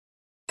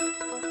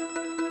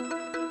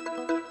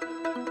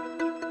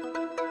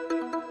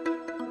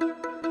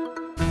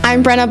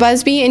I'm Brenna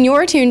Busby, and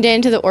you're tuned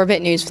in to the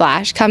Orbit News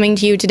Flash, coming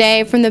to you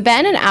today from the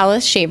Ben and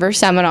Alice Shaver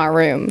Seminar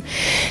Room.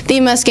 The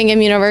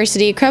Muskingum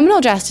University Criminal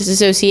Justice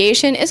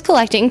Association is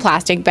collecting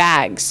plastic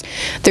bags.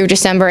 Through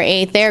December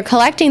 8th, they are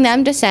collecting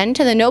them to send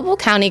to the Noble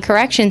County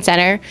Correction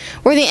Center,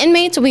 where the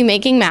inmates will be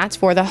making mats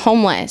for the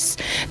homeless.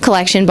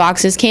 Collection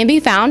boxes can be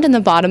found in the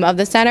bottom of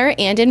the center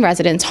and in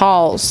residence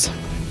halls.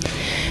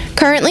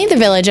 Currently, the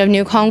Village of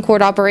New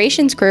Concord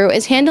operations crew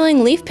is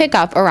handling leaf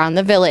pickup around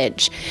the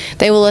village.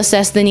 They will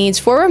assess the needs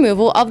for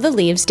removal of the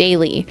leaves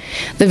daily.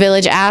 The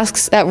village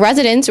asks that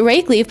residents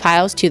rake leaf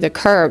piles to the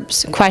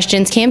curbs.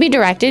 Questions can be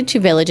directed to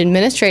Village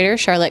Administrator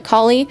Charlotte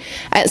Colley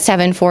at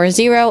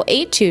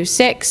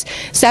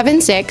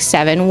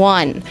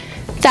 740-826-7671.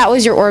 That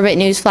was your Orbit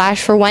News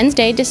Flash for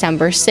Wednesday,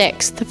 December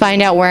 6th.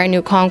 Find out where in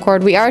New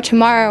Concord we are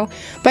tomorrow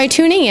by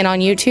tuning in on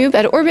YouTube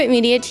at Orbit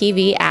Media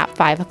TV at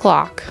 5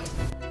 o'clock.